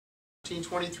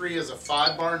1323 is a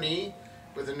 5-bar knee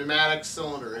with a pneumatic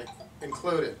cylinder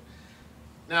included.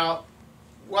 Now,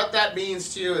 what that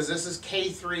means to you is this is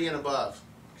K3 and above,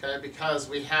 okay? Because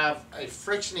we have a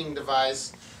frictioning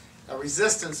device, a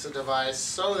resistance device,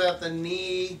 so that the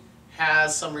knee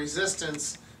has some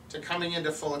resistance to coming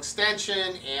into full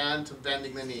extension and to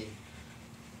bending the knee.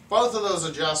 Both of those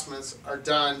adjustments are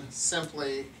done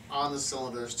simply on the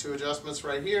cylinders. 2 adjustments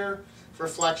right here for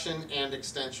flexion and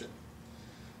extension.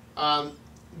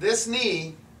 This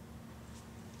knee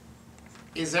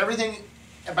is everything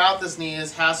about this knee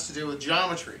has to do with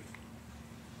geometry.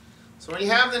 So when you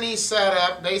have the knee set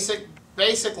up,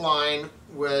 basic line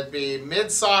would be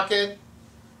mid-socket,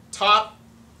 top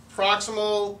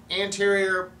proximal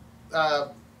anterior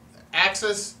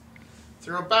axis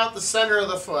through about the center of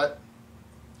the foot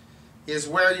is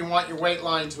where you want your weight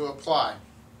line to apply.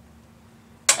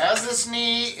 As this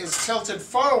knee is tilted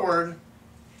forward,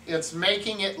 it's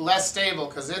making it less stable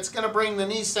because it's going to bring the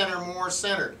knee center more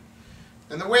centered.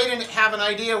 And the way to have an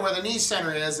idea where the knee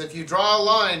center is, if you draw a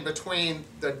line between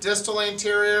the distal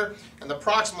anterior and the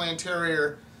proximal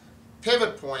anterior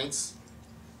pivot points,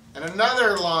 and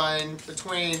another line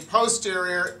between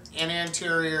posterior and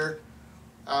anterior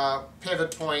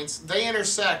pivot points, they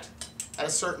intersect at a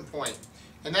certain point.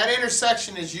 And that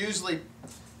intersection is usually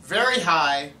very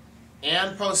high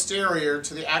and posterior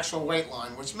to the actual weight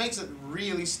line, which makes it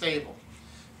really stable.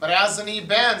 But as the knee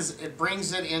bends, it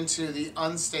brings it into the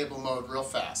unstable mode real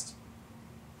fast.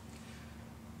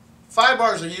 5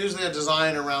 bars are usually a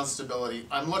design around stability.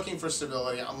 I'm looking for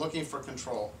stability. I'm looking for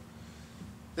control.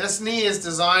 This knee is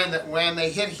designed that when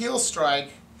they hit heel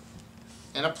strike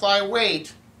and apply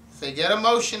weight, if they get a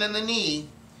motion in the knee,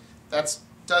 that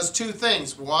does 2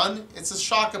 things. 1, it's a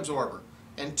shock absorber.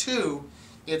 And 2,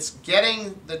 it's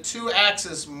getting the 2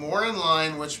 axes more in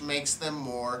line, which makes them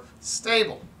more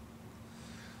stable.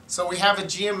 So we have a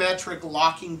geometric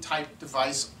locking type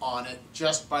device on it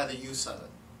just by the use of it.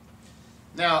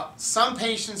 Now, some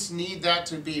patients need that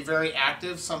to be very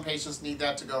active. Some patients need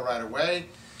that to go right away.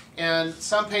 And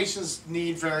some patients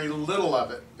need very little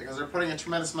of it because they're putting a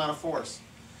tremendous amount of force.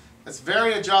 It's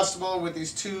very adjustable with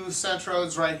these 2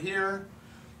 centrodes right here.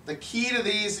 The key to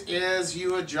these is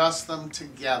you adjust them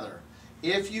together.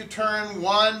 If you turn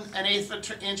one an eighth of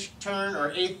an inch turn,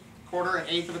 or quarter an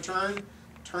eighth of a turn,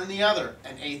 turn the other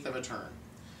an eighth of a turn.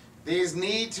 These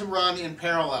need to run in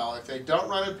parallel. If they don't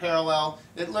run in parallel,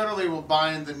 it literally will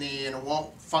bind the knee and it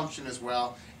won't function as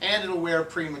well, and it'll wear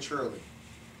prematurely.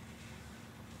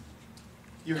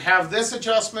 You have this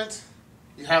adjustment,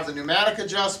 you have the pneumatic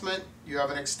adjustment, you have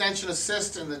an extension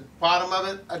assist in the bottom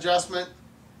of it adjustment,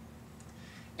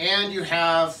 and you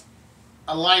have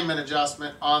alignment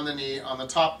adjustment on the knee on the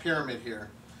top pyramid here.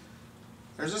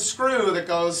 There's a screw that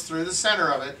goes through the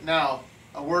center of it. Now,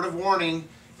 a word of warning,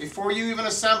 before you even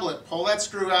assemble it, pull that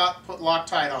screw out, put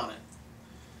Loctite on it.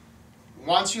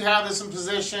 Once you have this in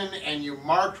position and you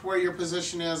marked where your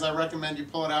position is, I recommend you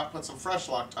pull it out, put some fresh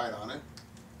Loctite on it.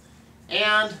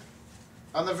 And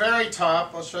on the very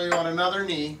top, I'll show you on another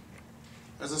knee,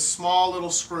 there's a small little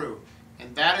screw,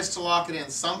 and that is to lock it in.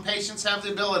 Some patients have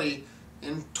the ability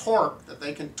in torque that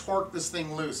they can torque this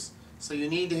thing loose, so you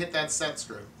need to hit that set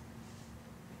screw.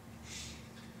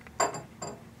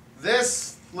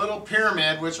 This little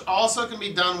pyramid, which also can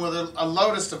be done with a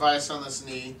Lotus device on this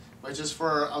knee, which is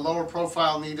for a lower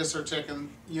profile knee disarticulation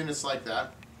units like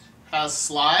that, has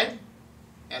slide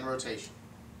and rotation.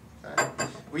 Okay?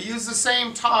 We use the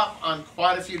same top on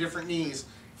quite a few different knees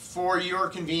for your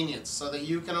convenience, so that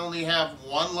you can only have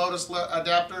one Lotus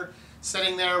adapter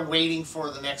sitting there waiting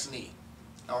for the next knee,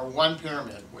 or one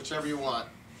pyramid, whichever you want.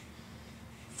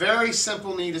 Very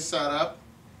simple knee to set up.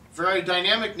 Very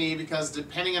dynamic knee, because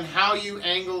depending on how you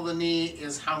angle the knee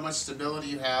is how much stability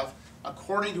you have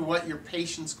according to what your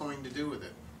patient's going to do with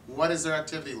it. What is their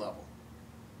activity level?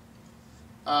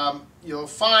 You'll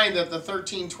find that the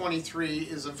 1323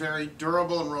 is a very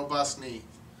durable and robust knee.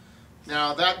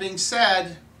 Now, that being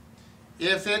said,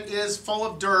 if it is full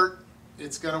of dirt,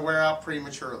 it's going to wear out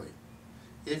prematurely.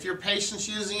 If your patient's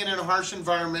using it in a harsh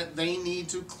environment, they need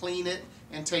to clean it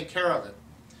and take care of it.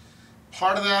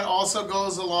 Part of that also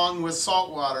goes along with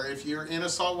salt water. If you're in a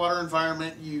saltwater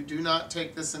environment, you do not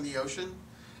take this in the ocean,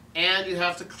 and you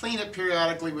have to clean it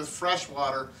periodically with fresh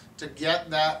water to get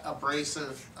that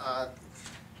abrasive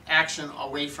action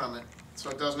away from it so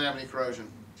it doesn't have any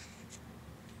corrosion.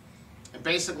 And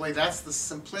basically, that's the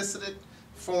simplistic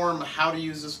form of how to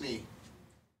use this knee.